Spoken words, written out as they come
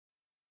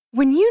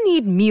When you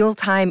need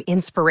mealtime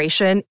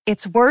inspiration,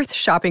 it's worth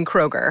shopping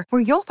Kroger,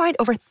 where you'll find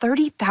over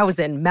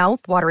 30,000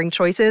 mouth-watering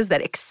choices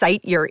that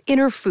excite your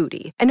inner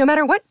foodie. And no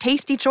matter what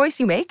tasty choice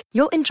you make,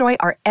 you'll enjoy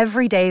our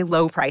everyday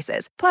low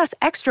prices, plus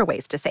extra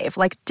ways to save,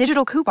 like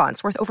digital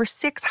coupons worth over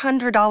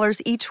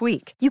 $600 each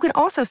week. You can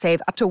also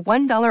save up to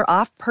 $1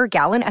 off per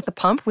gallon at the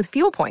pump with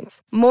fuel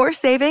points. More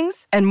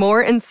savings and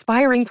more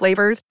inspiring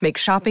flavors make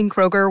shopping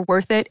Kroger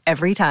worth it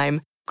every time.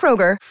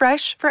 Kroger,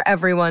 fresh for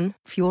everyone.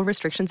 Fuel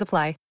restrictions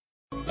apply.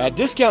 At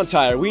Discount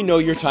Tire, we know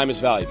your time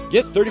is valuable.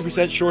 Get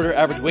 30% shorter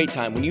average wait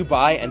time when you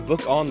buy and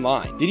book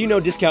online. Did you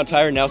know Discount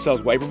Tire now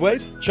sells wiper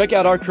blades? Check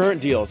out our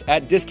current deals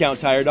at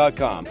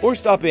DiscountTire.com or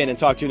stop in and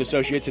talk to an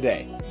associate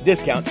today.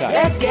 Discount Tire.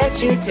 Let's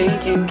get you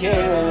taken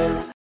care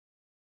of.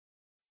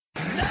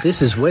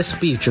 This is West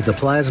Beach of the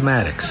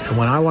Plasmatics, and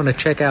when I want to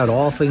check out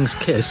all things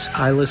Kiss,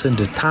 I listen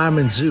to Tom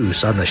and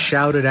Zeus on the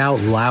Shout It Out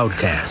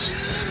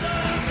Loudcast.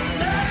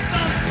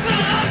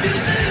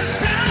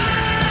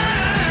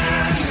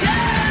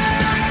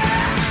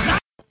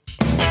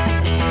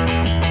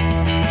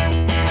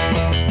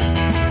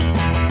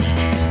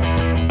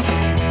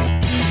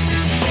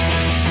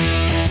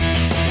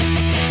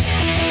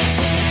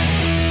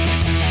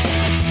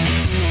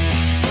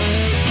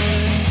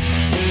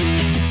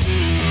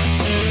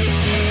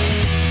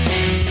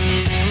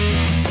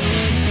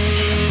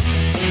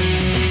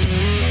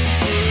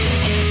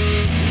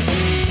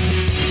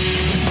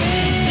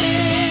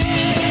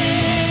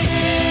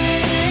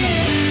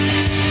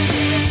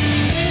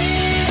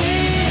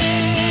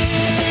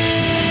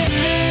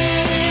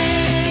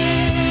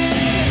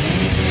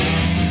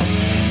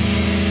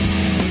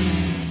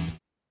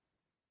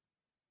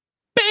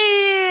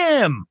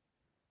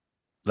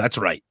 That's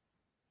right.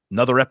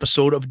 Another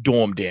episode of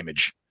Dorm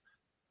Damage,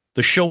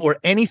 the show where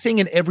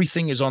anything and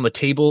everything is on the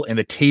table and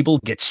the table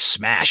gets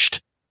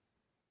smashed.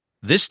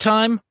 This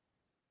time,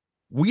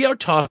 we are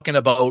talking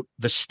about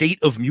the state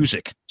of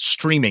music,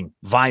 streaming,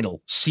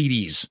 vinyl,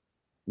 CDs,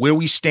 where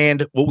we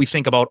stand, what we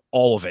think about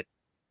all of it.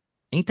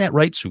 Ain't that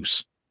right,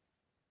 Zeus?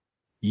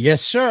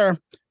 Yes, sir.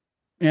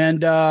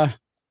 And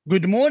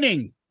good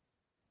morning.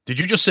 Did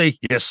you just say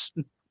yes?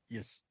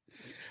 Yes.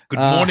 Good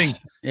morning.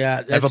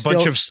 Yeah, I have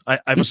I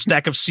have a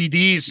stack of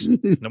CDs,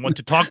 and I want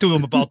to talk to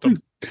them about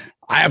them.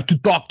 I have to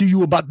talk to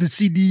you about the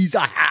CDs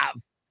I have.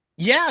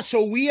 Yeah,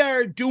 so we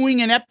are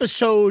doing an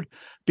episode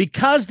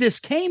because this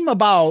came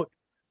about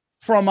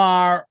from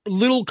our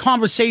little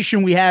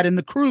conversation we had in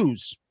the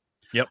cruise.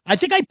 Yep. I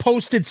think I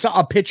posted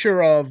a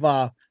picture of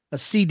a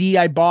CD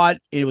I bought.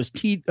 It was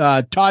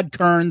Todd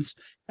Kearns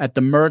at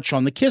the merch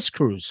on the Kiss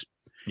cruise.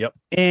 Yep.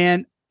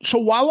 And so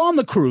while on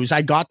the cruise,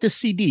 I got this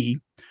CD.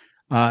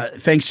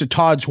 Thanks to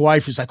Todd's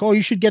wife, who's like, "Oh,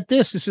 you should get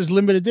this. This is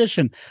limited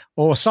edition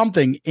or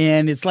something."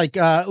 And it's like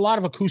a lot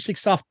of acoustic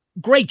stuff.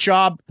 Great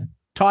job,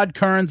 Todd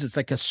Kearns. It's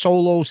like a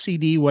solo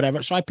CD,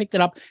 whatever. So I picked it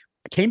up.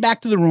 I came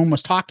back to the room,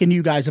 was talking to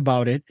you guys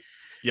about it.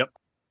 Yep.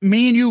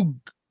 Me and you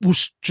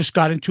just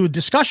got into a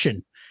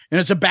discussion,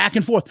 and it's a back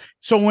and forth.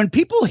 So when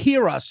people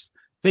hear us,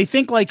 they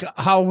think like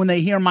how when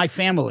they hear my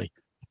family,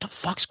 what the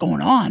fuck's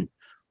going on?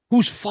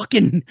 Who's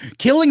fucking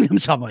killing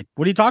themselves? Like,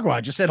 what are you talking about?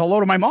 I just said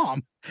hello to my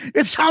mom.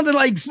 It sounded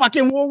like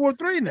fucking World War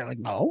III. And they're like,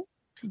 no.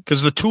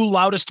 Because the two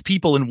loudest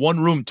people in one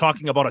room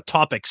talking about a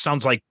topic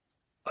sounds like,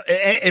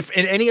 if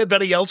in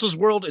anybody else's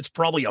world, it's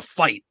probably a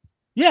fight.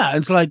 Yeah.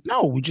 It's like,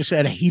 no, we just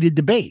had a heated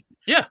debate.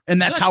 Yeah.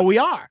 And that's how we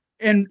are.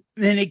 And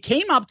then it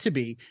came up to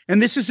be,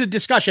 and this is a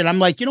discussion. I'm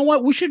like, you know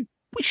what? We should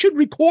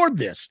record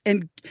this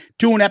and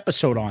do an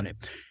episode on it.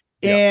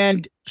 Yeah.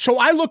 And so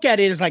I look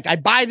at it as like, I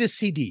buy this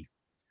CD.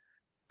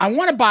 I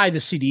want to buy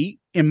the CD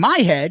in my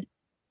head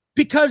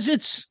because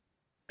it's,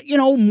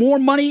 more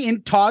money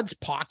in Todd's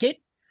pocket.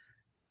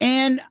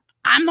 And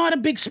I'm not a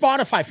big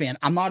Spotify fan.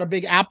 I'm not a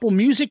big Apple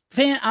Music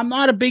fan. I'm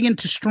not a big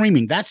into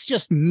streaming. That's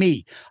just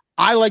me.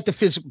 I like the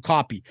physical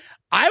copy.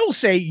 I will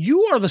say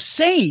you are the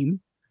same,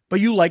 but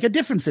you like a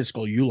different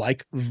physical. You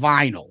like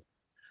vinyl.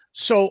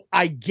 So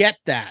I get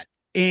that.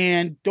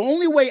 And the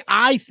only way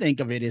I think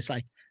of it is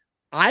like,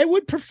 I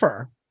would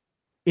prefer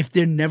if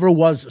there never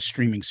was a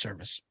streaming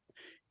service.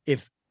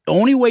 If the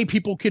only way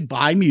people could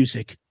buy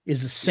music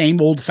is the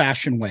same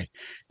old-fashioned way.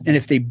 And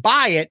if they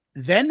buy it,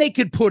 then they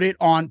could put it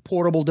on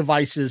portable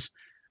devices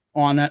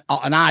on an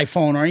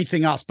iPhone or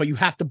anything else, but you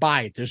have to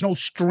buy it. There's no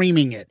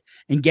streaming it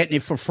and getting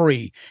it for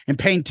free and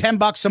paying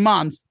 $10 a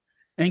month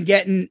and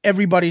getting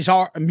everybody's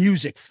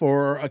music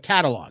for a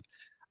catalog.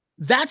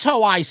 That's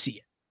how I see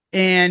it.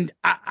 And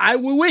I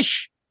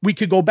wish we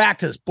could go back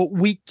to this, but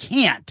we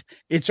can't.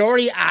 It's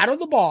already out of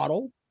the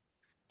bottle.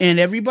 And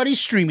everybody's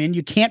streaming.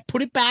 You can't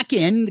put it back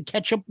in. The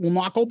ketchup will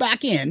not go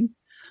back in.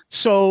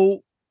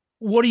 So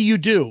what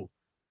do?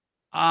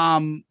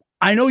 I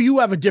know you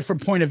have a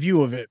different point of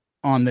view of it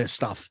on this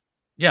stuff.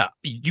 Yeah,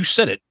 you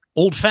said it.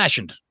 Old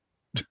fashioned.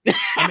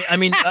 I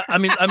mean.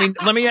 Let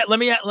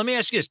me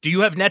ask you this: do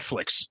you have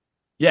Netflix?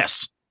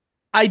 Yes,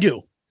 I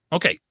do.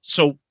 Okay,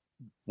 so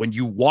when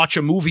you watch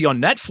a movie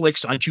on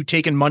Netflix, aren't you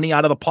taking money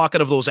out of the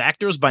pocket of those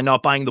actors by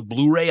not buying the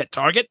Blu-ray at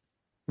Target?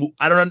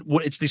 I don't know.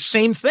 It's the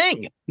same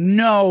thing.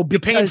 No, You're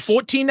paying because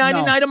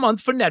 $14.99 a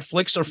month for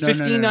Netflix or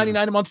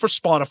 $15.99 a month for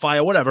Spotify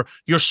or whatever.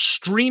 You're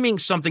streaming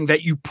something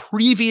that you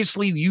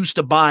previously used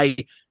to buy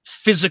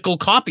physical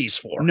copies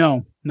for.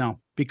 No,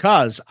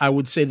 because I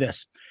would say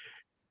this.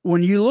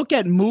 When you look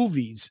at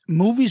movies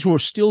were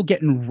still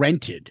getting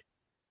rented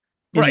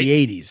in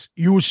the 80s.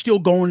 You were still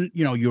going,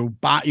 you're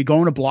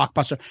going to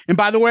Blockbuster. And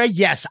by the way,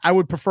 yes, I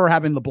would prefer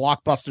having the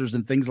Blockbusters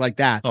and things like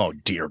that. Oh,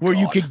 dear where God.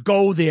 you could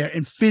go there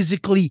and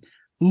physically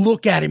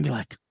look at it and be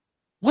like,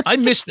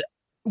 missed it.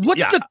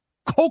 What's the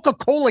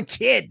Coca-Cola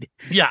Kid?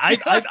 Yeah,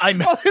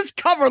 oh, this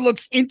cover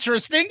looks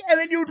interesting, and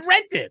then you would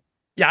rent it.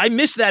 Yeah, I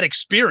miss that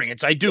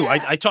experience. I do.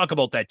 Yeah. I talk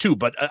about that too,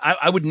 but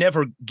I would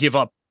never give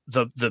up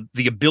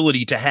the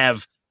ability to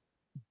have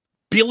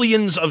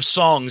billions of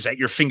songs at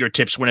your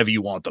fingertips whenever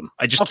you want them.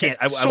 I just can't.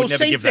 I would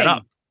never give that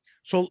up.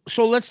 So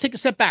let's take a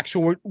step back.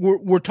 So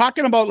we're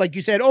talking about, like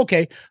you said,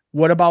 okay,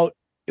 what about,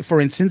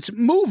 for instance,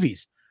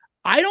 movies?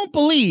 I don't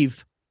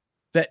believe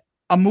that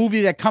a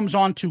movie that comes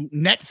onto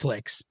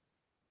Netflix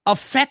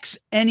affects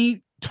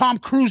any Tom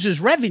Cruise's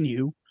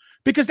revenue,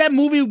 because that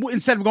movie,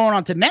 instead of going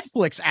on to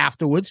Netflix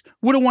afterwards,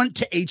 would have went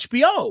to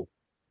HBO.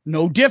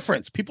 No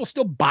difference. People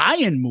still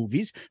buying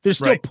movies. They're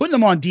still putting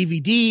them on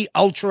DVD,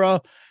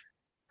 Ultra,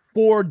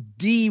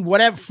 4D,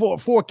 whatever,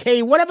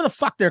 4K, whatever the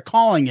fuck they're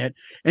calling it.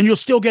 And you'll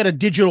still get a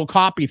digital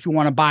copy if you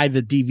want to buy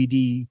the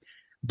DVD,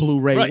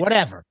 Blu-ray,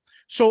 whatever.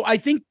 So I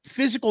think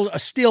physical are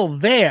still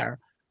there,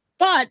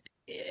 but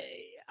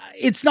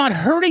it's not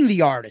hurting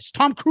the artist.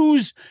 Tom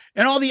Cruise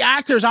and all the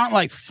actors aren't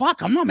like,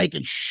 fuck, I'm not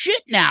making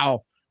shit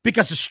now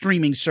because of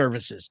streaming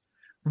services,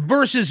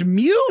 versus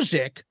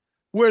music,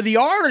 where the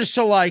artists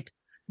are like,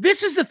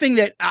 this is the thing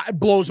that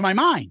blows my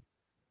mind.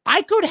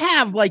 I could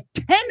have like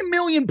 10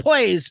 million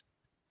plays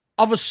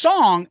of a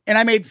song and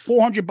I made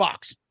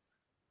 $400.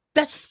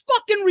 That's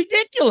fucking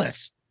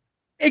ridiculous.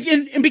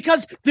 And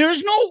because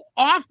there's no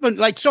often,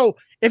 like, so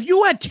if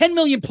you had 10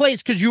 million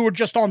plays because you were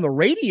just on the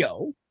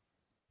radio,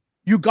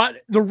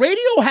 the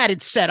radio had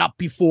it set up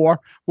before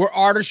where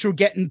artists were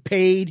getting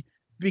paid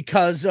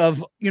because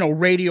of,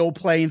 radio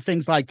play and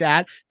things like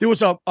that. There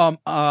was a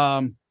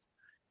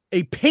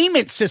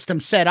payment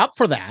system set up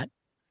for that.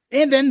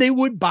 And then they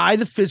would buy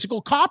the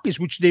physical copies,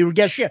 which they would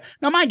get share.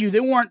 Now, mind you, they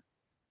weren't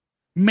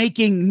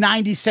making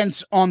 90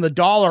 cents on the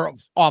dollar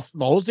off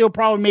those. They were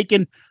probably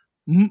making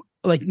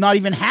like not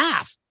even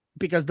half,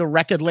 because the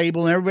record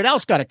label and everybody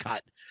else got a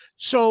cut.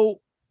 So,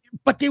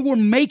 but they were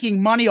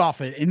making money off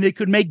it, and they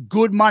could make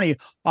good money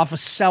off of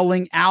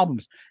selling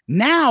albums.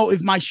 Now, if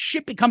my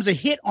shit becomes a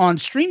hit on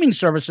streaming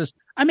services,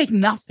 I make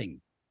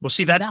nothing. Well,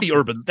 see, that's the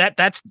urban.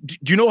 That's.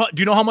 Do you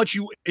know how much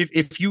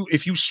if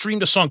you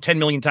streamed a song 10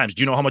 million times,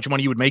 do you know how much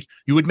money you would make?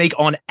 You would make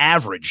on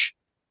average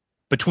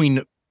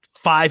between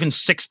 $5,000 and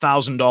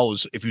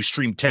 $6,000 if you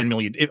streamed 10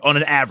 million on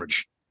an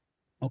average.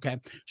 Okay.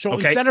 So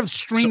instead of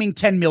streaming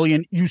 10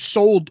 million, you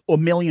sold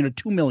 1 million or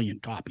 2 million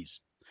copies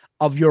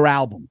of your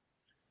album.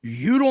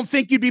 You don't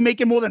think you'd be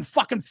making more than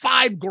fucking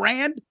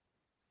 $5,000?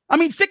 I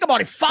mean, think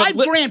about it.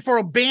 $5,000 for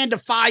a band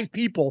of 5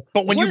 people.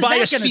 But when you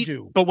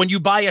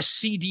buy a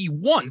CD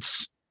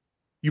once,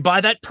 you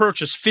buy that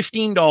purchase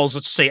 $15,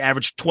 let's say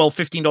average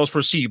 $12-15 for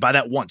a CD. You buy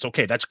that once.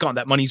 Okay, that's gone.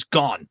 That money's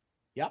gone.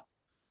 Yep.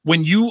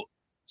 When you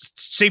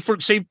say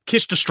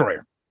Kiss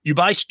Destroyer, you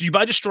buy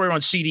Destroyer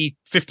on CD,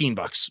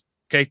 $15.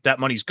 Okay, that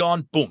money's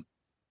gone. Boom.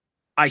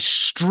 I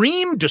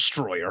stream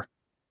Destroyer.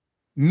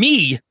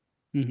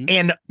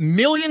 And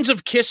millions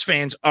of Kiss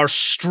fans are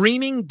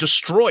streaming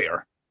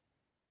Destroyer.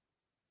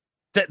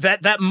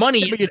 That money.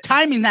 Yeah, but you're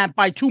timing that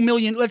by 2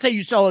 million. Let's say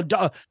you sell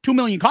 2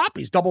 million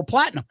copies, double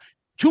platinum.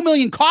 2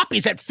 million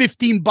copies at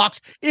 $15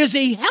 is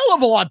a hell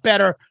of a lot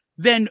better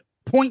than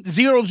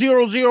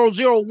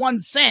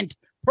 0.00001 cent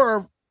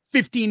per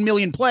 15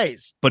 million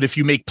plays. But if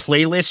you make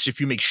playlists,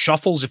 if you make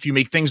shuffles, if you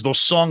make things, those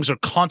songs are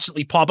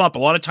constantly pop up. A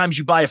lot of times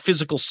you buy a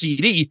physical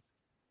CD,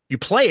 you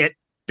play it,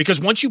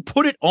 because once you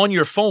put it on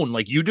your phone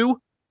like you do,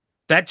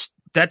 that's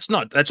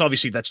not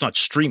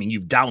streaming.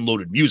 You've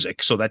downloaded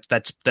music, so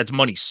that's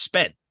money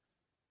spent.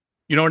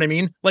 You know what I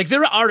mean? Like,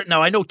 there are,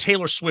 now I know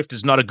Taylor Swift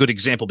is not a good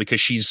example because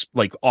she's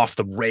like off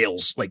the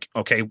rails, like,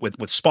 okay, with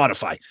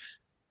Spotify.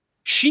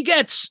 She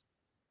gets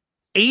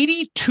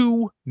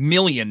 82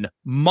 million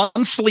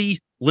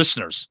monthly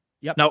listeners.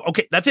 Yep. Now,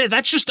 okay,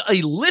 that's just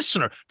a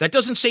listener. That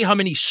doesn't say how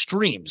many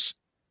streams.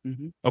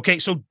 Okay,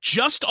 so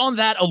just on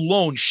that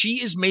alone,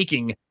 she is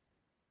making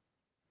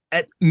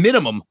at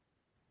minimum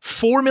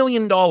 $4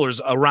 million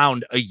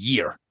around a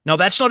year. Now,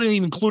 that's not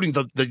even including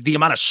the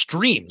amount of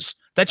streams.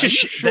 That's just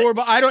sure,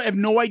 but I don't have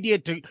no idea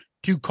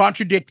to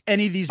contradict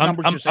any of these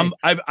numbers you're saying.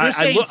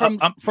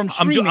 From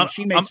streaming,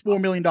 she makes $4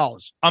 million.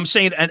 I'm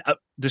saying, and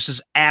this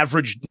is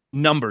average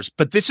numbers,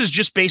 but this is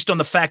just based on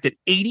the fact that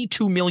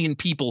 82 million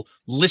people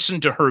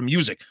listen to her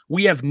music.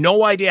 We have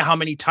no idea how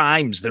many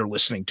times they're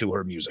listening to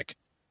her music.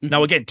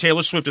 Now, again,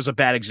 Taylor Swift is a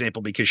bad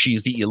example because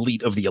she's the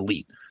elite of the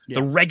elite. Yeah.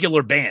 The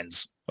regular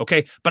bands,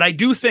 Okay. But I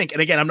do think,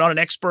 and again, I'm not an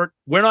expert.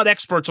 We're not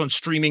experts on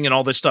streaming and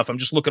all this stuff. I'm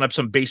just looking up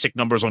some basic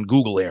numbers on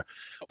Google here.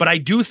 But I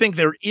do think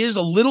there is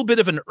a little bit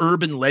of an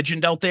urban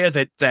legend out there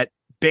that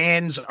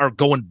bands are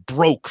going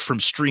broke from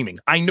streaming.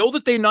 I know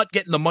that they're not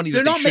getting the money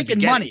that they should be getting.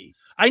 They're not making money.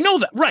 I know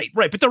that. Right.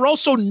 But they're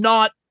also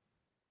not.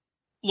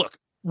 Look,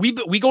 we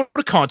go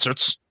to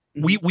concerts.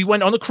 We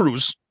went on the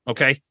cruise.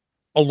 Okay.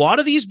 A lot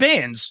of these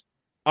bands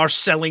are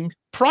selling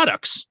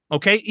products.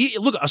 Okay.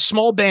 Look, a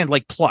small band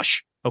like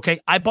Plush.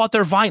 Okay. I bought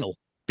their vinyl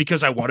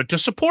because I wanted to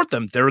support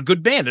them. They're a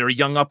good band. They're a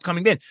young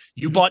upcoming band.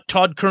 You bought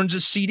Todd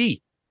Kearns'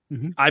 CD.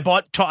 I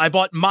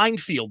bought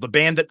Minefield, the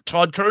band that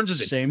Todd Kearns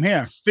is in. Same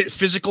here.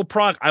 Physical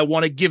product. I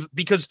want to give,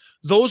 because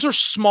those are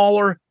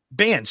smaller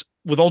bands.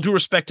 With all due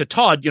respect to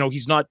Todd,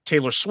 he's not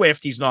Taylor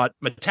Swift. He's not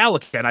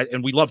Metallica.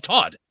 And we love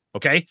Todd.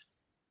 Okay.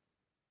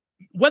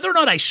 Whether or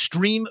not I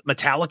stream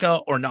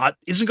Metallica or not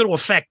isn't going to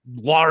affect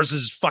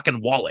Lars's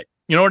fucking wallet.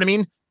 You know what I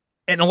mean?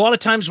 And a lot of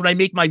times when I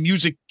make my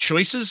music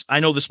choices, I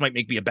know this might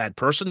make me a bad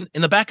person.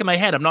 In the back of my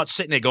head, I'm not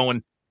sitting there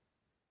going,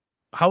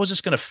 how is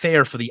this going to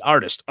fare for the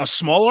artist? A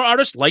smaller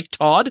artist like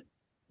Todd,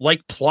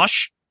 like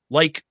Plush,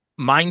 like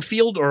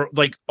Minefield, or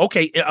like,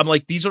 okay, I'm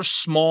like, these are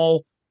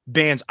small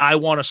bands. I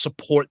want to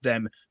support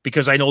them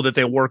because I know that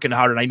they're working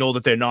hard and I know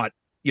that they're not,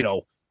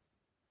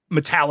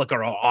 Metallica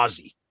or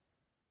Ozzy.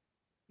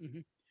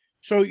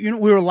 So, we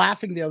were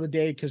laughing the other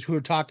day because we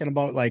were talking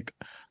about like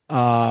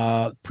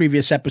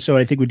previous episode.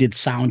 I think we did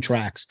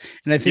soundtracks,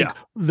 and I think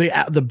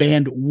the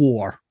band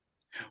War.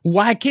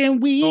 Why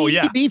can't we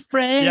be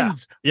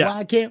friends? Yeah.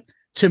 Why can't?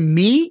 To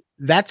me,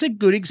 that's a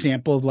good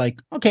example of like,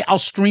 okay, I'll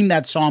stream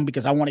that song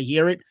because I want to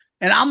hear it,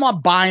 and I'm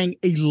not buying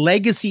a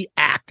legacy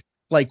act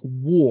like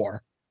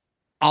War.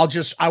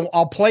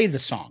 I'll play the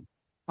song.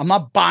 I'm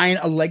not buying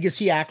a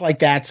legacy act like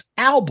that's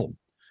album.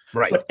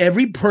 Right. But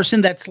every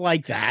person that's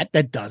like that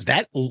does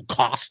that will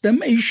cost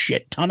them a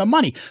shit ton of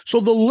money.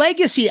 So the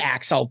legacy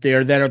acts out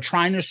there that are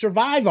trying to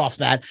survive off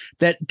that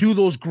do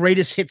those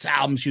greatest hits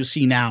albums you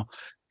see now,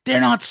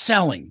 they're not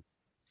selling.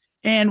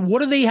 And what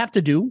do they have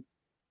to do?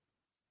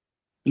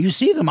 You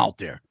see them out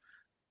there.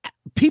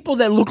 People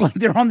that look like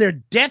they're on their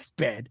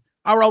deathbed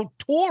are out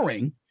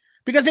touring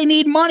because they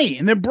need money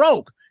and they're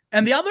broke.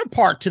 And the other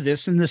part to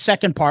this, and the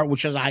second part,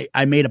 which is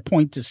I made a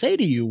point to say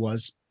to you,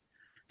 was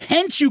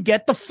hence you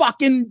get the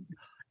fucking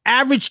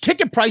average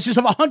ticket prices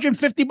of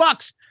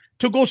 $150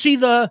 to go see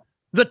the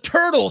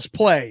Turtles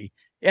play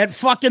at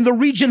fucking the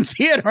Regent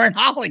Theater in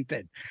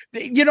Arlington.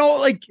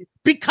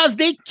 Because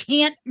they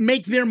can't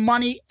make their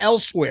money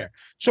elsewhere.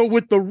 So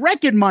with the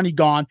record money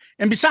gone,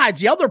 and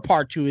besides the other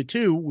part to it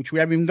too, which we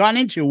haven't even gone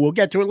into, we'll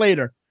get to it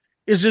later,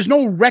 is there's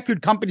no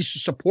record companies to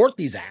support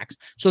these acts.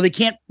 So they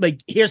can't,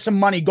 like, here's some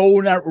money, go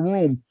in that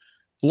room,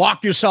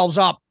 lock yourselves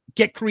up,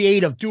 get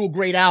creative, do a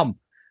great album.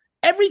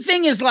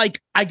 Everything is like,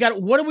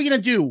 what are we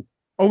going to do?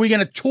 Are we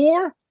going to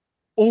tour,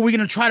 or are we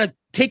going to try to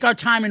take our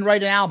time and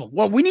write an album?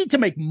 Well, we need to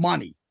make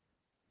money.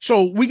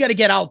 So we got to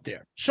get out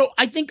there. So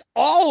I think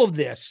all of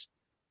this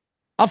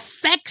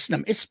affects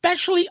them,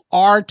 especially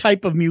our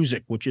type of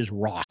music, which is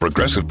rock.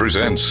 Progressive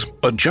presents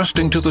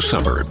Adjusting to the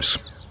Suburbs.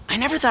 I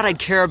never thought I'd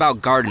care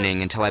about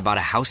gardening until I bought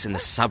a house in the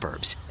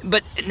suburbs.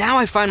 But now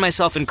I find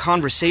myself in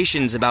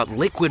conversations about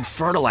liquid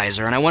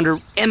fertilizer, and I wonder,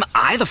 am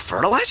I the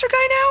fertilizer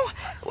guy now?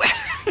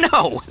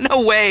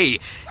 No way.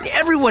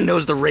 Everyone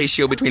knows the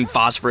ratio between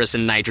phosphorus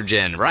and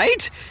nitrogen,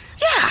 right?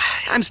 Yeah,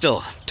 I'm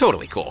still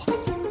totally cool.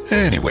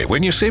 Anyway,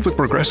 when you save with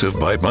Progressive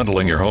by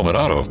bundling your home and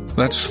auto,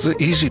 that's the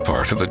easy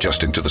part of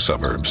adjusting to the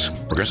suburbs.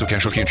 Progressive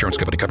Casualty Insurance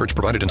Company, coverage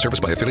provided and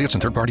serviced by affiliates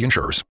and third-party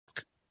insurers.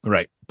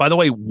 Right. By the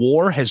way,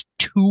 War has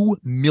 2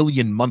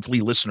 million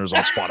monthly listeners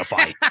on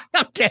Spotify.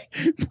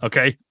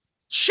 Okay.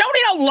 Shout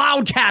it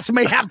out, Loudcast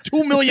may have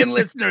 2 million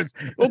listeners.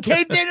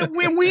 Okay,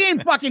 we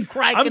ain't fucking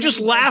cracking. I'm just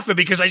laughing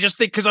because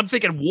I'm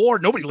thinking War.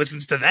 Nobody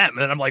listens to them,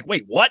 and I'm like,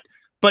 wait, what?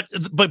 But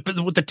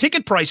with the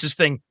ticket prices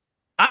thing,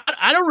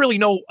 I don't really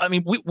know. I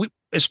mean, we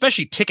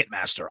especially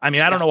Ticketmaster. I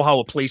mean, I don't know how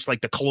a place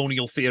like the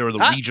Colonial Theater or the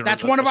Region.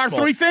 That's one of our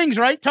three things,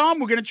 right, Tom?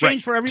 We're going to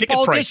change for every ticket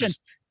politician. Prices.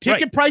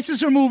 Ticket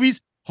prices for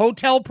movies,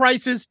 hotel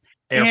prices,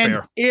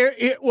 airfare,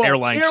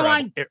 airline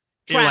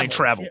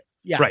travel.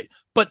 Yeah. Right.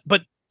 But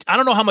I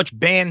don't know how much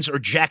bands are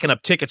jacking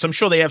up tickets. I'm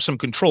sure they have some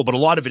control, but a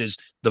lot of it is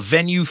the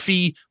venue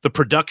fee, the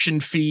production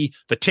fee,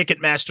 the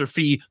Ticketmaster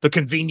fee, the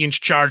convenience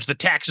charge, the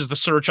taxes, the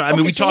surcharge. I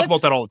mean, we talk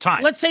about that all the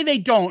time. Let's say they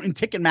don't, and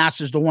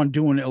Ticketmaster's the one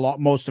doing it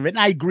most of it, and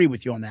I agree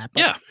with you on that.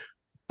 But, yeah.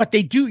 But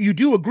you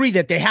do agree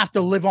that they have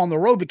to live on the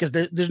road because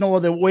there's no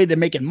other way they're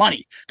making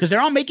money, because they're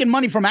not making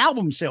money from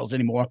album sales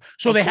anymore.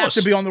 So they have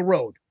to be on the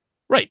road.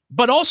 Right.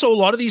 But also a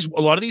lot of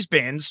these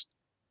bands,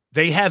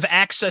 they have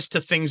access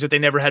to things that they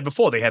never had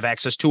before. They have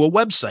access to a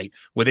website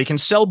where they can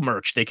sell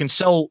merch. They can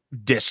sell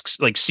discs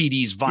like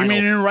CDs, vinyl.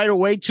 You mean right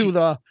away to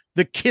the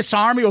Kiss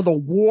Army or the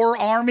War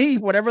Army,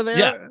 whatever they're.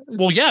 Yeah.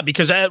 Well, yeah,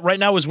 because right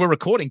now as we're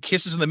recording,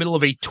 Kiss is in the middle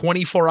of a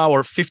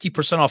 24-hour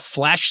 50% off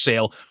flash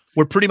sale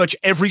where pretty much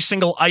every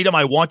single item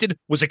I wanted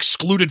was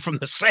excluded from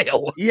the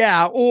sale.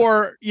 Yeah.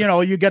 Or,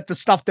 you get the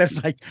stuff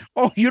that's like,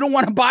 oh, you don't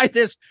want to buy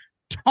this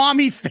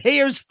Tommy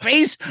Thayer's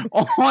face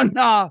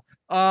on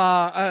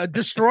a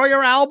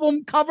Destroyer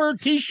album cover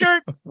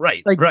T-shirt.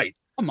 Right, Like, right.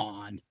 come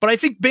on. But I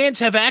think bands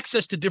have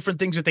access to different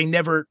things that they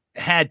never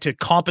had to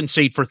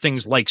compensate for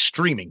things like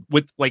streaming,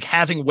 with like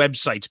having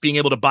websites, being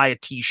able to buy a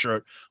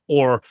T-shirt,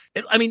 or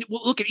I mean,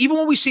 look at even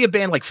when we see a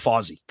band like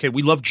Fozzy. Okay,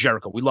 we love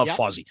Jericho, we love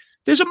Fozzy.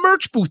 There's a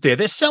merch booth there.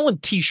 They're selling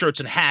T-shirts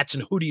and hats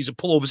and hoodies and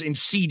pullovers and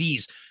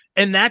CDs,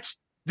 and I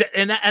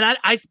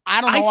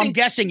don't know. I'm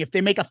guessing if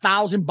they make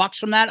 $1,000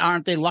 from that,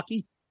 aren't they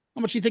lucky?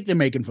 How much do you think they're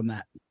making from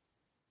that?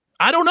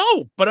 I don't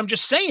know, but I'm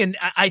just saying.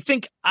 I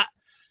think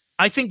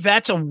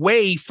that's a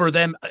way for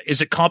them.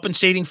 Is it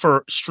compensating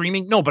for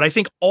streaming? No, but I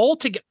think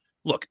altogether.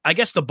 Look, I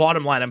guess the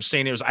bottom line I'm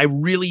saying is I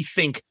really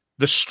think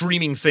the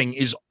streaming thing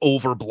is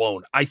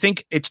overblown. I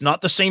think it's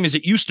not the same as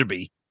it used to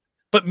be,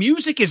 but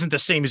music isn't the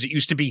same as it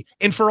used to be.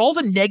 And for all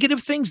the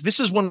negative things, this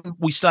is when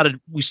we started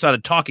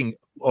talking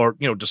or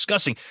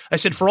discussing. I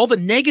said for all the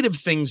negative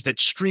things that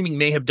streaming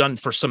may have done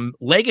for some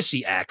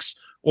legacy acts,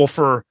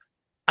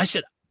 I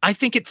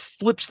think it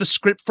flips the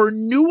script for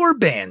newer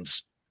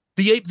bands.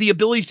 The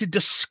ability to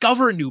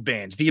discover new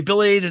bands, the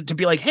ability to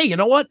be like, hey, you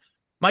know what?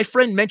 My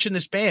friend mentioned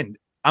this band.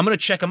 I'm going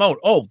to check them out.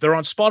 Oh, they're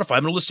on Spotify.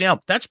 I'm going to listen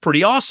out. That's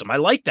pretty awesome. I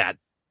like that.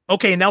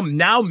 Okay, now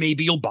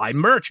maybe you'll buy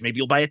merch. Maybe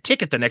you'll buy a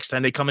ticket the next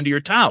time they come into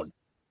your town.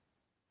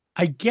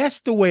 I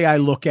guess the way I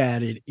look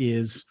at it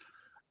is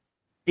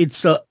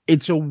it's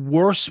a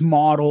worse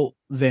model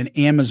than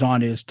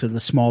Amazon is to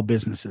the small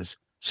businesses.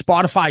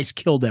 Spotify's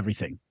killed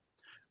everything.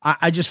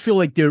 I just feel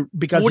like they're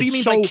because. What do you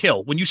mean by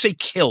kill? When you say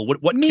kill,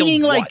 what meaning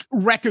killed like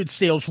what? Record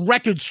sales,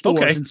 record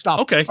stores and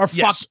stuff. Okay, are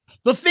yes.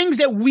 The things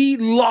that we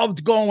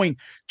loved going.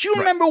 Do you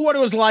remember what it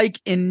was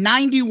like in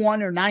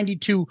 91 or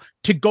 92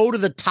 to go to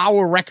the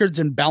Tower Records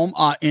in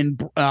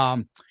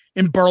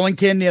in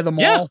Burlington near the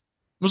mall? Yeah, it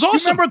was awesome.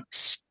 Do you remember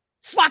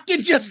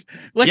fucking just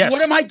like, yes.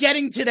 What am I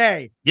getting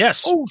today?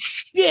 Yes. Oh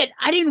shit!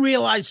 I didn't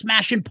realize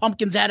Smashing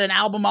Pumpkins had an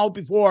album out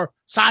before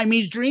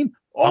Siamese Dream.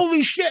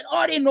 Holy shit. Oh,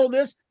 I didn't know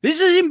this.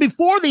 This is even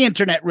before the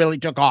internet really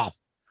took off.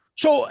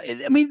 So,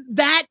 I mean,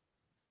 that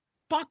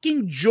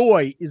fucking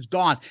joy is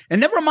gone.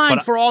 And never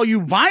mind for all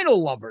you vinyl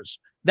lovers,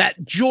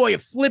 that joy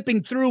of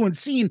flipping through and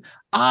seeing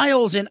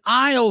aisles and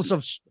aisles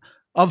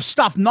of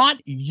stuff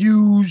not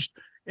used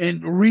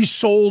and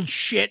resold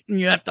shit. And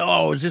you have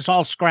to, is this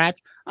all scratch?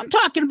 I'm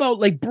talking about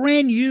like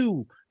brand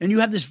new. And you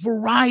have this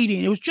variety.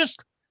 And it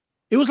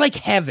was like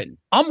heaven.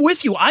 I'm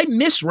with you. I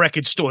miss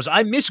record stores.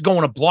 I miss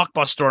going to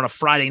Blockbuster on a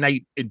Friday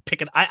night and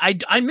picking.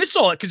 I miss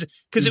all it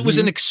because it was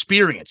an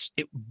experience.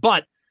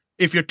 But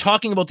if you're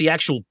talking about the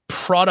actual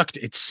product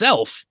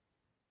itself,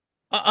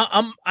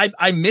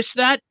 I miss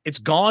that. It's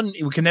gone.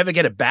 We can never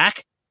get it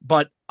back.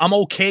 But I'm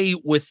okay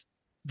with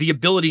the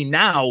ability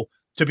now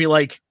to be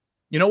like,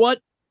 you know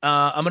what?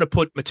 I'm going to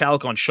put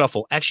Metallica on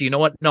shuffle. Actually, you know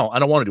what? No, I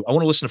don't want to do. I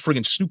want to listen to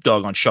friggin' Snoop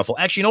Dogg on shuffle.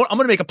 Actually, you know what? I'm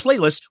going to make a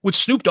playlist with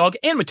Snoop Dogg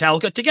and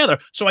Metallica together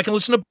so I can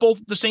listen to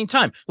both at the same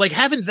time. Like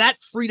having that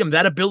freedom,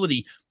 that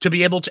ability to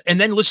be able to, and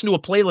then listen to a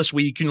playlist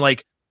where you can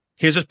like,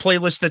 here's a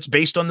playlist that's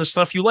based on the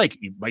stuff you like.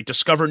 You might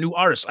discover new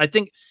artists. I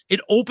think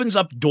it opens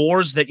up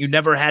doors that you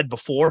never had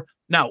before.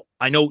 Now,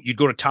 I know you'd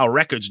go to Tower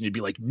Records and you'd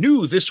be like,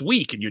 new this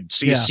week, and you'd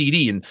see a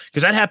CD. And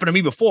because that happened to me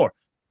before.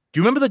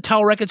 Do you remember the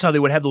Tower Records, how they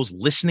would have those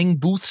listening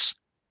booths?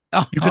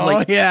 You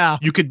could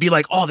you could be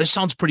like, oh, this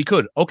sounds pretty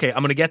good. Okay, I'm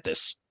going to get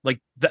this. Like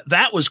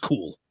that was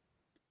cool.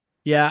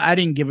 Yeah, I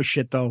didn't give a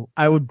shit though.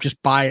 I would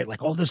just buy it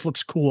like, oh, this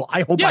looks cool.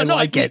 I hope I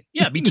like it.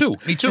 Yeah, me too.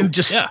 Me too. And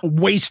just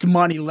waste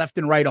money left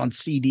and right on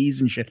CDs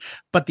and shit.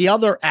 But the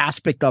other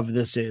aspect of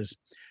this is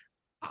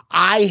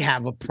I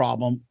have a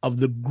problem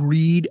of the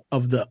greed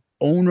of the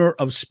owner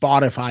of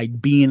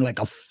Spotify being like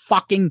a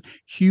fucking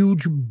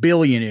huge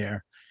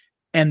billionaire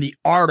and the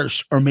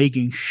artists are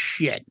making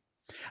shit.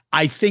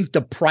 I think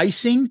the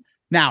pricing,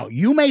 now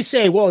you may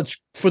say, well, it's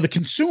for the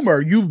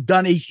consumer. You've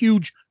done a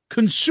huge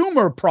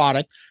consumer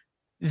product.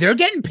 They're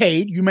getting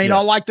paid. You may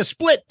not like the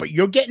split, but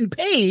you're getting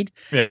paid.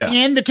 Yeah.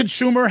 And the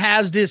consumer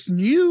has this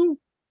new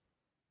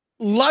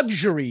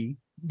luxury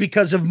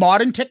because of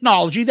modern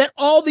technology that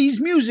all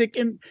these music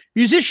and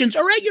musicians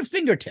are at your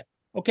fingertip.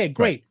 Okay,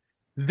 great. Right.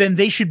 Then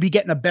they should be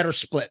getting a better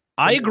split.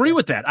 I agree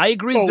with that. I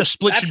agree that the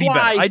split should be better.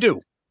 I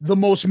do. The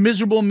most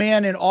miserable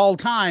man in all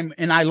time,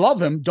 and I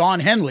love him,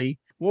 Don Henley.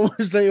 What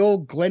was the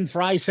old Glenn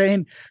Fry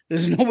saying?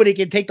 There's nobody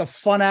can take the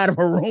fun out of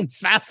a room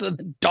faster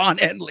than Don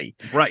Henley.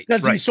 Right.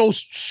 Because he's so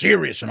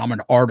serious and I'm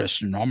an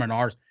artist and I'm an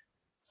artist.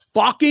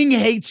 Fucking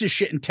hates his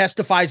shit and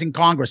testifies in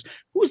Congress.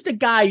 Who's the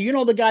guy? You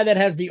know, the guy that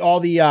has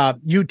all the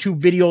YouTube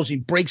videos. He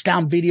breaks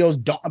down videos.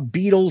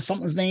 Beatles,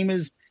 something his name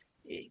is.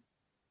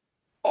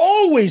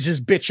 Always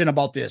is bitching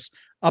about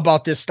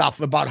this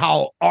stuff, about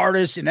how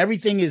artists and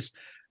everything is,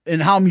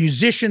 and how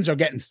musicians are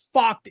getting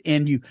fucked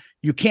and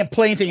you can't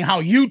play anything.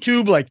 How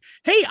YouTube, like,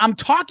 hey, I'm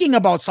talking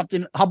about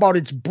something, how about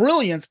its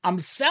brilliance? I'm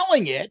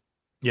selling it.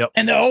 Yep.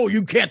 And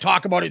you can't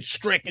talk about it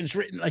strict. It's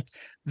written like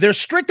they're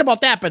strict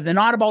about that, but they're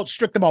not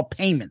strict about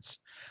payments.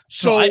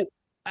 So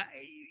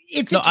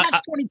it's a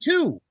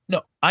catch-22.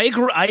 No, I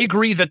agree. I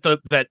agree that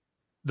the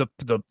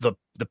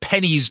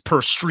pennies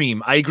per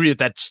stream. I agree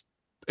that's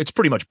it's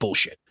pretty much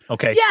bullshit.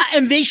 Okay. Yeah,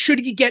 and they should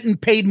be getting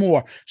paid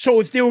more. So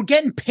if they were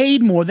getting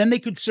paid more, then they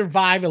could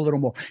survive a little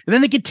more. And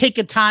then they could take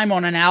a time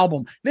on an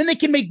album. Then they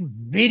can make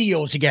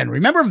videos again.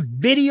 Remember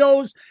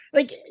videos?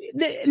 Like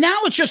now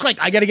it's just like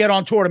I got to get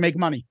on tour to make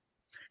money.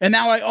 And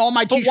now all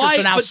my t-shirts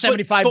are now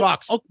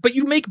 $75.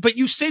 But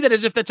you say that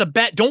as if that's a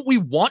bet. Don't we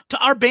want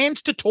our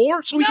bands to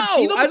tour so we can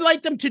see them? I'd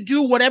like them to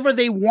do whatever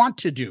they want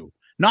to do,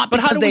 not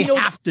because they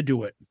have to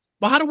do it.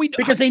 But how do we?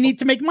 Because they need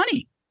to make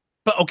money.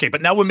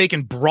 But now we're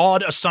making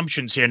broad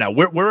assumptions here. Now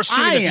we're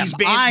assuming that these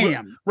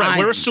bands.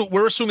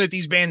 We're assuming that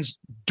these bands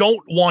don't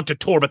want to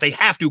tour, but they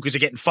have to because they're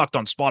getting fucked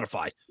on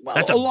Spotify. Well,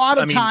 that's a lot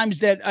of times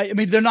that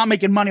they're not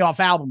making money off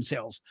album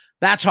sales.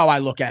 That's how I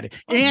look at it.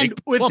 Make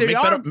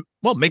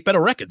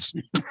better records.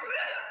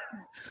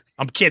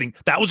 I'm kidding.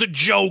 That was a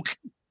joke.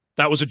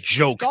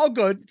 It's all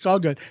good. It's all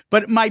good.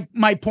 But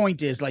my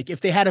point is, like,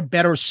 if they had a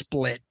better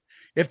split,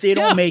 if they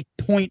don't make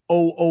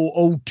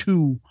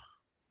 0.0002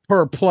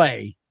 per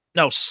play.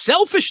 Now,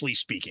 selfishly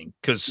speaking,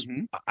 because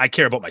I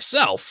care about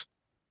myself,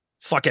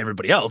 fuck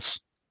everybody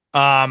else.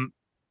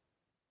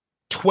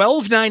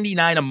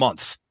 $12.99 a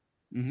month.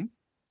 Mm-hmm.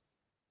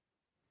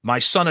 My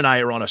son and I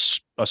are on it's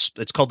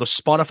called the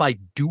Spotify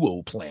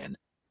Duo plan.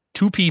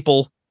 2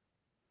 people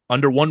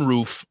under one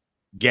roof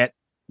get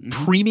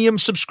premium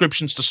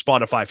subscriptions to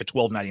Spotify for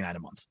 $12.99 a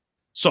month.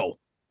 So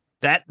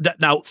that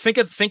now think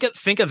of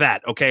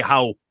that. Okay,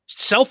 how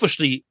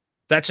selfishly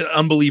that's an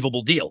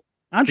unbelievable deal.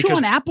 Aren't you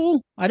on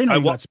Apple? I didn't know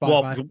you got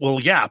Spotify. Well,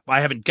 yeah, I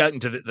haven't gotten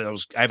to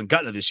I haven't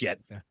gotten to this yet.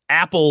 Yeah.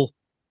 Apple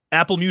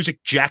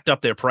Music jacked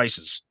up their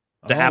prices.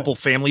 The Apple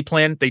Family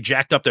Plan, they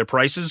jacked up their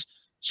prices.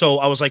 So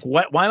I was like,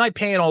 "What? Why am I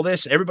paying all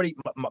this?" Everybody,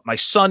 my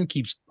son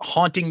keeps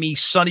haunting me.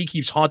 Sonny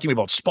keeps haunting me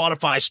about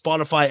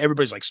Spotify.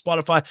 Everybody's like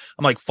Spotify.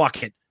 I'm like,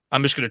 "Fuck it,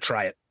 I'm just going to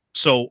try it."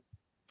 So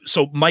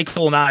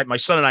Michael and I, my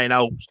son and I, are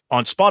now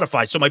on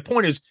Spotify. So my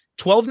point is,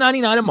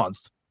 $12.99 a month.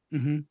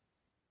 Mm-hmm.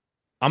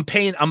 I'm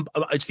paying.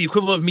 It's the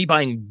equivalent of me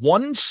buying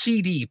 1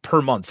 CD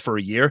per month for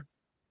a year,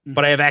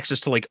 but I have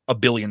access to like a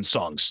billion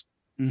songs.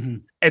 Mm-hmm.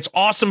 It's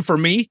awesome for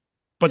me,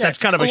 but that's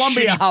kind of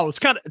Columbia a shitty House.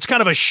 It's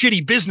kind of a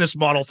shitty business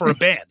model for a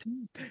band.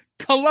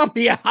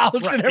 Columbia House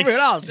and everything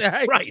else.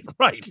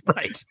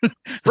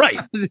 Right.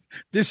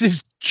 This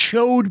is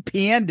Chode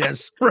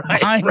Pandas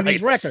behind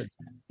these records.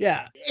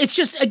 Yeah, it's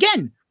just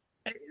again.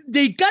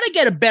 They got to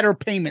get a better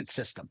payment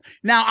system.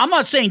 Now, I'm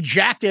not saying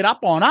jack it up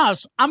on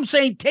us. I'm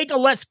saying take a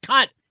less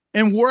cut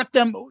and work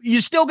them.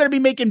 You're still going to be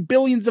making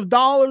billions of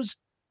dollars.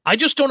 I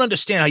just don't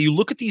understand how you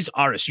look at these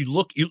artists.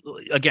 You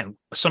again,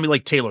 somebody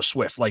like Taylor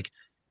Swift, like,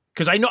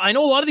 because I know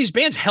a lot of these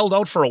bands held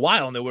out for a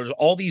while, and there were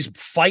all these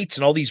fights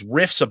and all these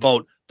riffs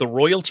about the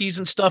royalties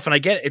and stuff. And I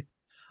get it.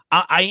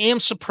 I am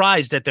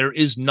surprised that there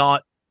is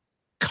not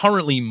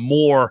currently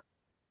more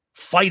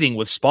fighting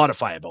with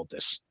Spotify about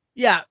this.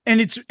 Yeah, and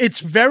it's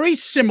very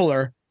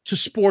similar to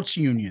sports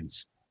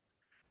unions,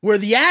 where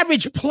the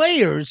average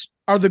players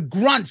are the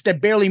grunts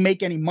that barely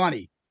make any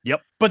money.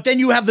 Yep. But then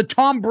you have the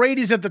Tom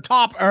Brady's at the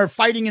top are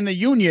fighting in the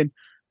union.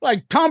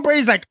 Like Tom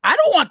Brady's like, I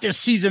don't want this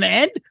season to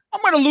end.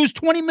 I'm going to lose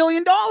 $20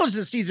 million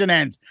this season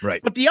ends.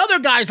 Right. But the other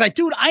guy's like,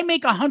 dude, I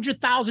make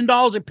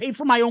 $100,000. I pay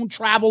for my own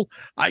travel.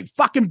 I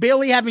fucking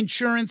barely have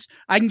insurance.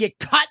 I can get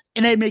cut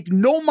and I make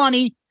no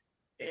money.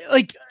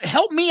 Like,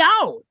 help me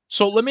out.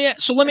 So let me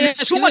ask you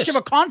too much of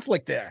a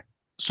conflict there.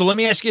 So let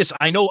me ask you this.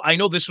 I know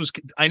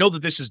that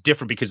this is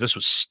different because this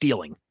was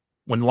stealing.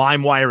 When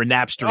LimeWire and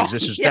Napster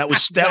existed, that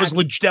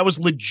was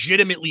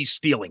legitimately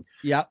stealing.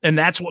 Yeah. And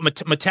that's what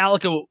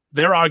Metallica,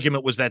 their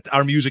argument was that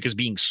our music is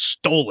being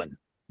stolen.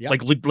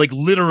 Yep. Like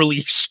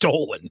literally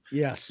stolen.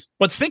 Yes.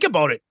 But think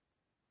about it.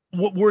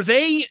 Were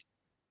they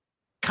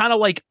kind of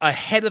like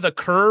ahead of the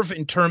curve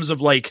in terms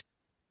of like,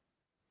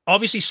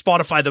 obviously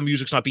Spotify, the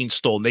music's not being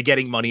stolen. They're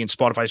getting money and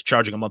Spotify's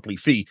charging a monthly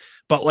fee.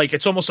 But like,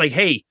 it's almost like,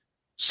 hey,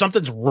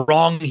 something's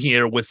wrong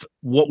here with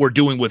what we're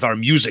doing with our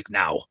music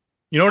now.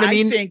 You know what I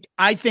mean?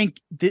 I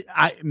think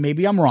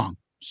maybe I'm wrong.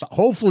 So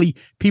hopefully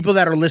people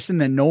that are listening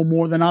that know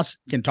more than us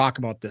can talk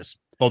about this.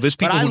 Well, there's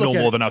people who know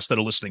more than us that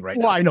are listening right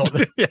now. Well, I know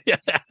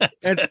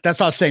that. That's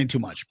not saying too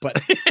much,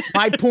 but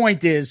my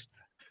point is,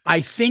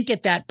 I think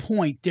at that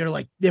point,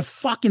 they're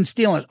fucking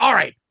stealing. All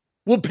right,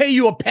 we'll pay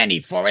you a penny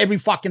for every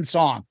fucking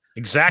song.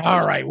 Exactly.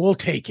 All right, we'll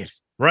take it.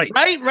 Right.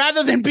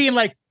 Rather than being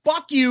like,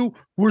 fuck you,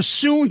 we're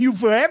suing you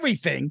for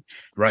everything.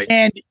 Right.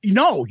 And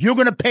no, you're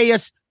going to pay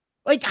us.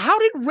 Like, how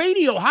did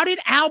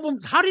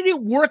albums, how did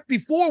it work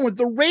before with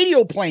the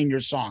radio playing your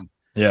song?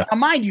 Yeah. Now,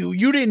 mind you,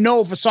 you didn't know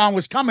if a song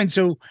was coming.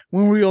 So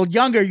when we were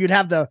younger, you'd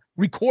have the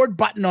record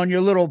button on your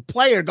little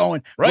player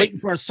going, waiting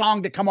for a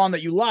song to come on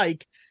that you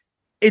like.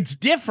 It's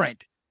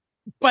different.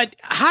 But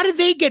how did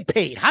they get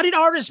paid? How did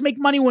artists make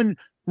money when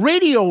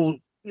radio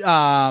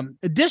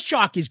disc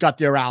jockeys got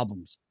their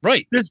albums?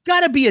 Right. There's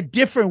got to be a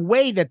different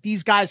way that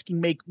these guys can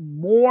make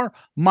more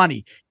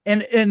money.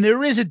 And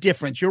there is a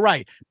difference. You're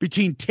right.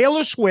 Between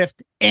Taylor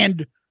Swift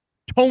and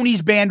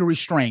Tony's band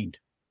Restrained.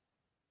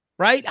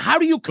 Right? How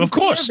do you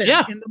compare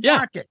them in the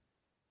market?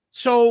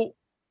 So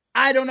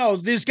I don't know.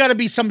 There's got to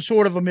be some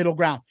sort of a middle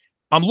ground.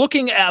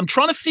 I'm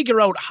trying to figure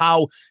out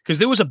how, because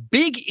there was a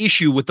big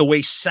issue with the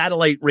way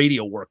satellite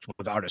radio worked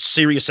with artists,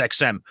 Sirius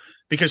XM,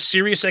 because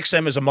Sirius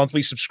XM is a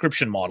monthly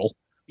subscription model.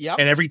 Yeah.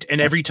 And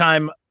every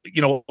time,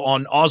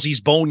 on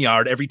Ozzy's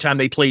Boneyard, every time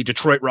they play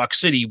Detroit Rock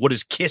City, what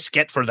does Kiss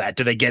get for that?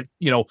 Do they get,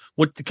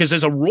 because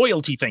there's a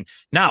royalty thing.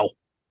 Now,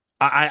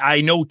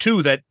 I know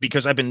too that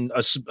because I've been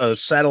a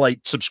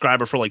satellite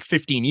subscriber for like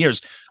 15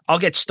 years, I'll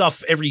get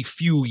stuff every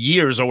few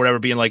years or whatever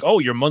being like, oh,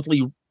 your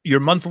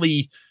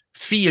monthly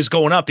fee is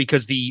going up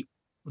because the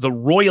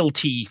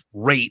royalty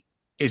rate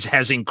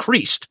has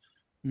increased.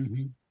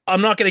 Mm-hmm.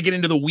 I'm not going to get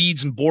into the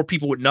weeds and bore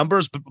people with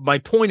numbers, but my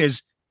point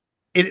is,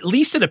 at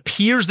least it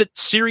appears that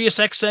Sirius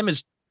XM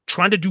is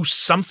trying to do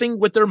something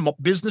with their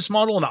business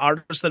model and the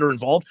artists that are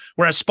involved,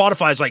 whereas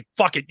Spotify is like,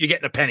 fuck it, you're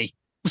getting a penny.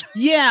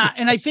 Yeah,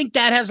 and I think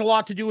that has a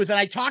lot to do with it.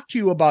 I talked to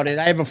you about it.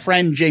 I have a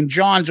friend, James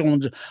Johns, who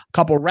owns a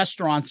couple of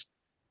restaurants,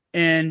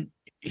 and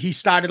he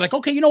started like,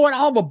 okay, you know what?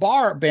 I'll have a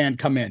bar band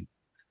come in.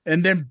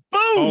 And then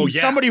boom,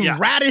 somebody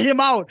ratted him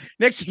out.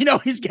 Next thing you know,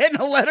 he's getting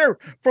a letter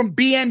from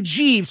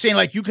BMG saying,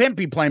 like, you can't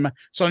be playing.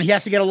 So he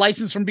has to get a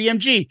license from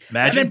BMG.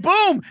 Imagine. And then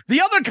boom, the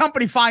other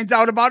company finds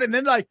out about it. And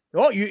then like,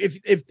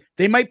 if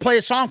they might play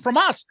a song from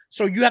us,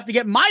 so you have to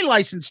get my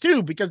license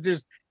too, because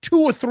there's 2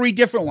 or 3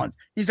 different ones.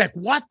 He's like,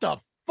 what the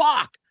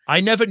fuck? I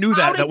never knew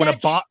that when a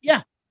bar,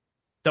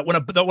 that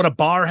when a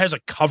bar has a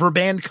cover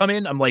band come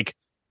in, I'm like,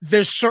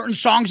 there's certain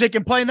songs they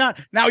can play now.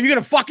 Now you're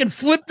gonna fucking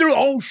flip through.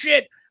 Oh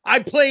shit. I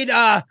played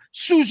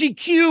Susie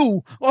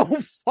Q.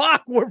 Oh,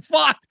 fuck, we're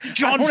fucked.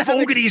 John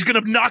Fogerty's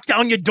going to knock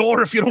down your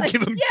door if you don't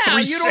give him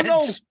 3 cents. Don't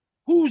know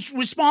who's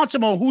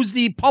responsible, who's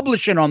the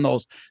publishing on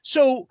those.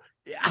 So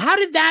how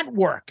did that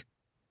work?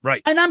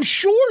 Right. And I'm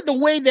sure the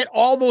way that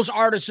all those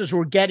artists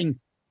were getting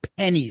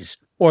pennies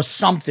or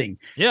something.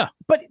 Yeah.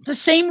 But the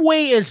same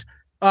way as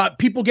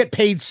people get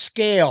paid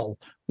scale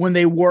when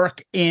they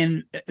work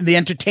in the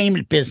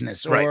entertainment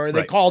business, or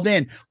they called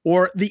in,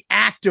 or the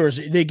actors,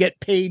 they get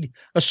paid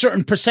a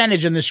certain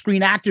percentage in the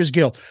Screen Actors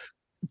Guild.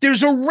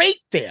 There's a rate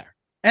there.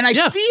 And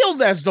I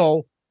feel as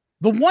though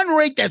the one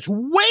rate that's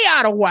way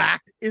out of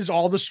whack is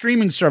all the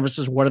streaming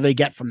services. What do they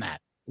get from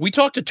that? We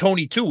talked to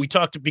Tony too.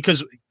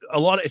 Because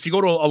if you go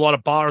to a lot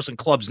of bars and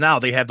clubs now,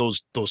 they have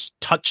those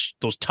touch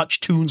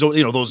tunes,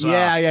 or those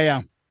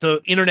the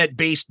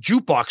internet-based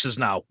jukeboxes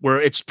now, where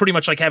it's pretty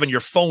much like having your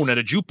phone at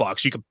a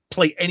jukebox. You can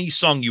play any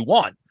song you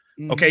want.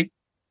 Mm-hmm. Okay.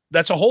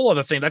 That's a whole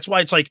other thing. That's why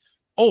it's like,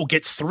 oh,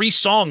 get 3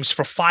 songs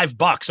for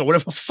 $5 or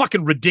whatever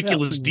fucking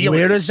ridiculous deal.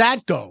 Where does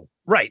that go?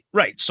 Right.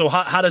 So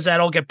how does that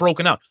all get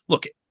broken out?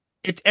 Look,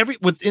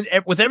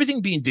 with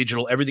everything being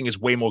digital, everything is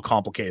way more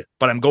complicated.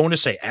 But I'm going to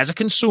say, as a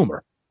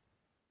consumer,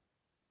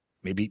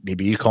 maybe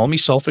you call me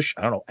selfish,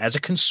 I don't know. As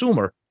a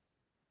consumer,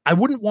 I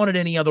wouldn't want it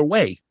any other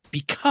way,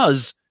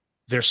 because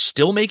they're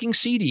still making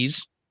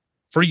CDs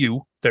for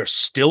you. They're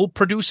still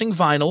producing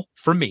vinyl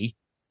for me.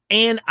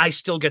 And I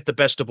still get the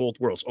best of both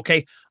worlds.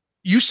 Okay.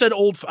 You said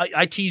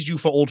I teased you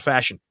for old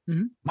fashioned.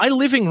 Mm-hmm. My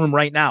living room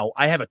right now,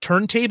 I have a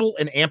turntable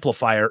and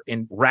amplifier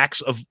in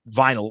racks of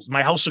vinyl.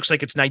 My house looks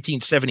like it's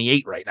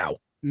 1978 right now.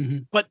 Mm-hmm.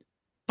 But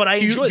I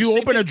enjoy. Do you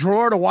open a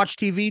drawer to watch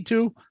TV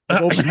too?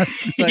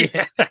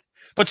 Yeah.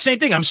 But same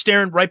thing. I'm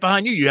staring right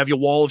behind you. You have your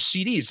wall of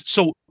CDs.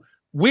 So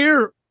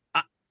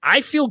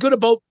I feel good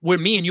about where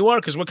me and you are,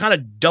 because we're kind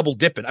of double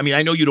dipping. I mean,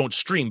 I know you don't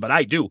stream, but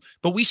I do.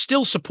 But we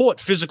still support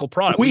physical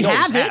product. We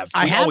have it.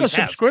 I have a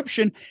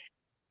subscription.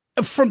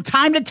 From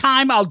time to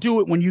time, I'll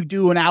do it when you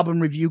do an album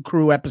review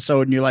crew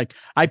episode, and you're like,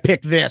 I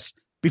pick this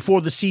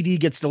before the CD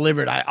gets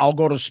delivered. I'll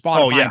go to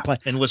Spotify and play.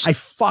 And listen. I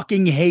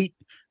fucking hate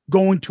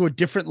going to a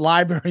different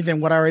library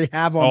than what I already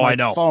have on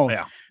my phone.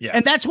 Yeah.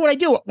 And that's what I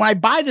do. When I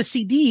buy the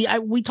CD,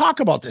 we talk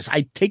about this.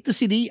 I take the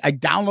CD, I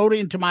download it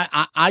into my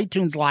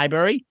iTunes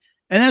library,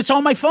 and then it's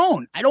on my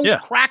phone. I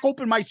don't crack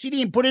open my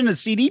CD and put it in a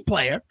CD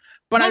player,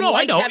 but I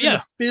like having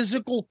a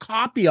physical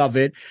copy of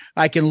it.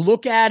 I can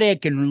look at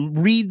it, can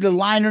read the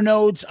liner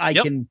notes. I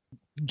can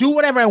do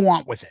whatever I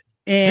want with it.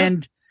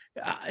 And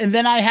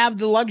then I have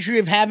the luxury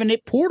of having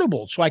it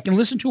portable, so I can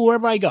listen to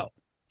wherever I go.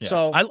 Yeah.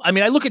 So I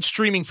mean, I look at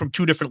streaming from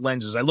 2 different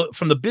lenses. I look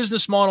from the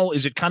business model.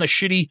 Is it kind of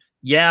shitty?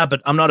 Yeah,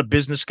 but I'm not a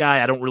business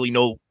guy. I don't really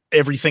know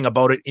everything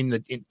about it in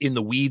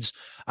the weeds.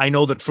 I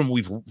know that from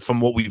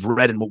what we've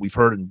read and what we've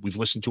heard, and we've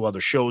listened to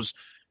other shows,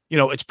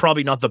 it's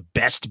probably not the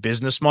best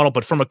business model,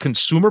 but from a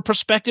consumer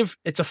perspective,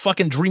 it's a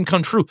fucking dream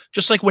come true.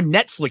 Just like when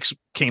Netflix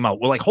came out,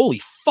 we're like,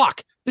 holy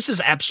fuck, this is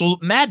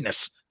absolute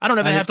madness. I don't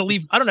ever have to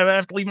leave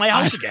my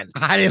house again.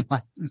 I didn't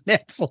like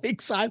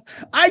Netflix.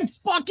 I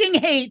fucking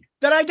hate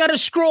that I got to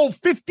scroll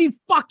 50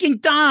 fucking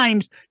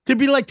times to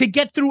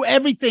get through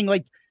everything.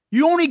 Like,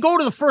 you only go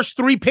to the first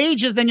 3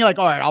 pages, then you're like,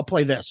 all right, I'll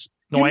play this.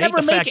 No, I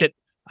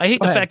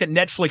hate the fact that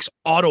Netflix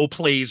auto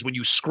plays when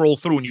you scroll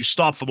through and you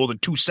stop for more than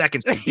 2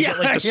 seconds. You get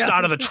the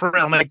start of the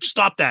trail. I'm like,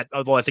 stop that.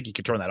 Although I think you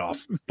can turn that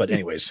off. But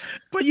anyways.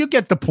 But you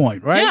get the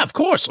point, right? Yeah, of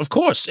course.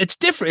 It's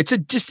different.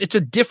 It's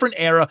a different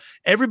era.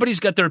 Everybody's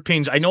got their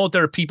opinions. I know that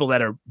there are people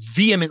that are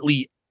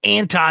vehemently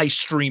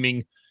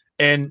anti-streaming,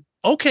 and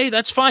okay,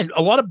 that's fine.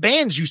 A lot of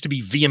bands used to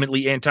be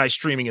vehemently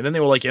anti-streaming, and then they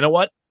were like, you know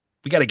what?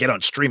 we got to get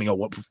on streaming. Oh,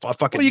 what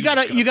fucking? Well,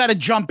 you gotta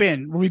jump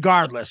in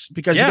regardless,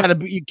 because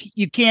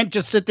you can't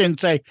just sit there and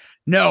say,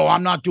 no,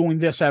 I'm not doing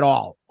this at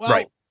all. Well,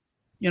 right.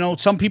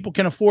 Some people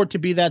can afford to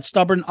be that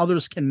stubborn,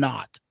 others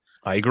cannot.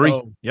 I agree.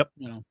 So, yep.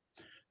 All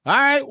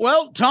right.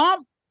 Well,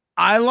 Tom,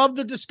 I love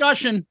the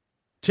discussion.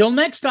 Till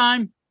next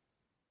time.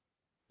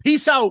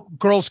 Peace out,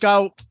 Girl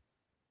Scout.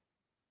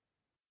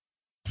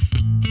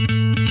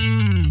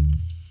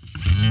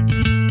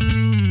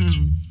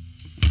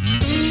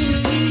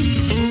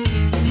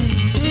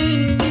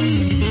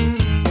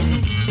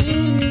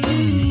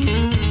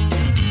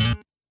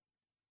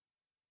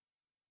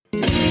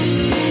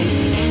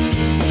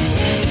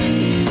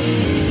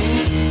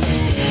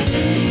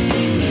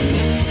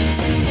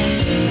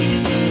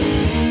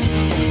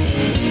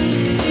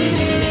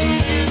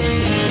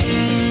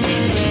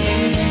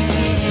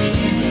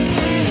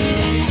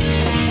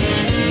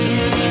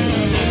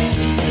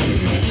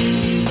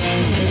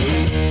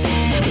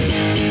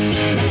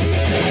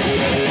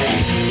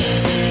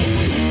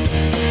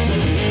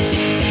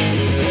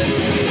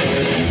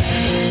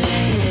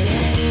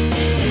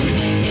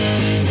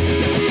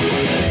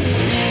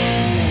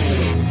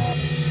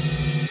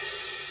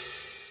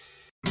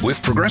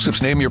 With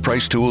Progressive's Name Your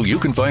Price tool, you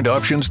can find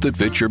options that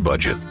fit your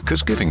budget,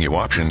 because giving you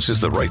options is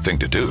the right thing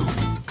to do.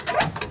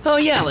 Oh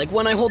yeah, like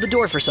when I hold the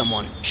door for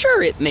someone.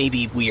 Sure, it may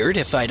be weird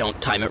if I don't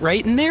time it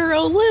right, and they're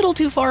a little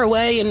too far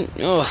away, and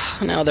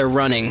now they're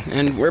running.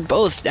 And we're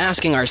both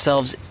asking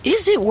ourselves,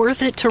 is it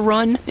worth it to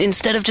run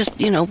instead of just,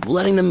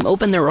 letting them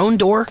open their own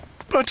door?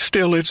 But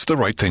still, it's the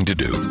right thing to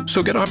do.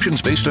 So get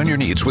options based on your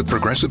needs with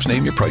Progressive's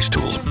Name Your Price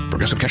tool.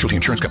 Progressive Casualty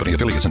Insurance Company,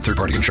 affiliates, and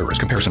third-party insurers.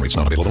 Comparison rates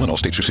not available in all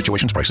states or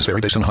situations. Prices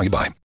vary based on how you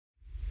buy.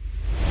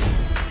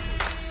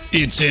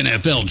 It's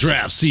NFL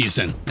draft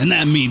season, and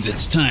that means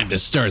it's time to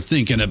start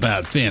thinking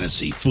about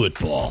fantasy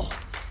football.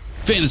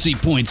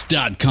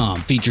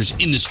 FantasyPoints.com features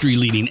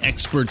industry-leading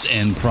experts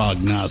and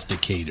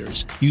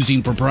prognosticators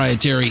using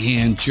proprietary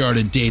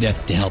hand-charted data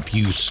to help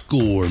you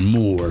score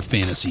more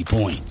fantasy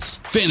points.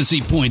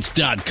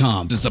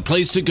 FantasyPoints.com is the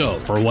place to go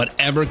for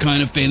whatever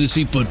kind of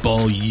fantasy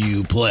football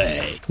you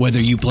play. Whether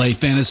you play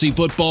fantasy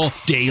football,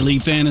 daily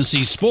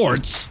fantasy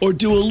sports, or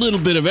do a little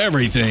bit of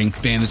everything,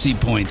 Fantasy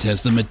Points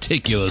has the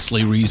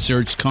meticulously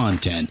researched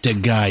content to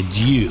guide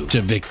you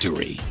to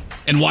victory.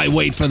 And why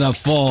wait for the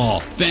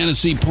fall?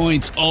 Fantasy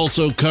Points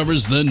also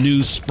covers the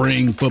new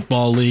spring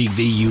football league,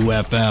 the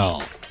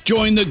UFL.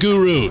 Join the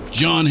guru,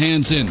 John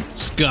Hansen,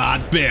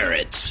 Scott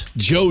Barrett,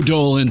 Joe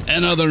Dolan,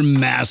 and other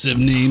massive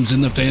names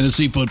in the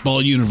fantasy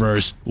football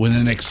universe with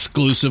an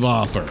exclusive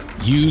offer.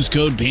 Use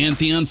code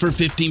Pantheon for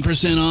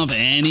 15% off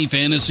any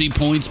Fantasy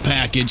Points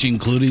package,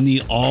 including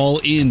the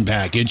all-in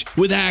package,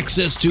 with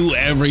access to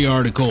every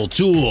article,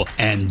 tool,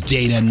 and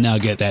data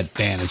nugget that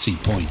Fantasy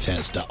Points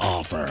has to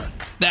offer.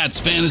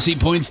 That's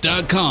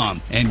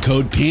FantasyPoints.com and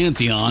code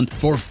Pantheon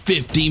for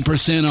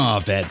 15%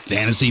 off at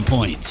Fantasy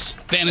Points.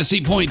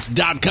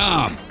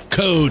 FantasyPoints.com,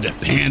 code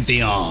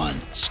Pantheon.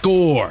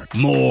 Score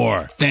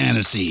more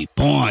fantasy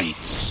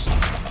points.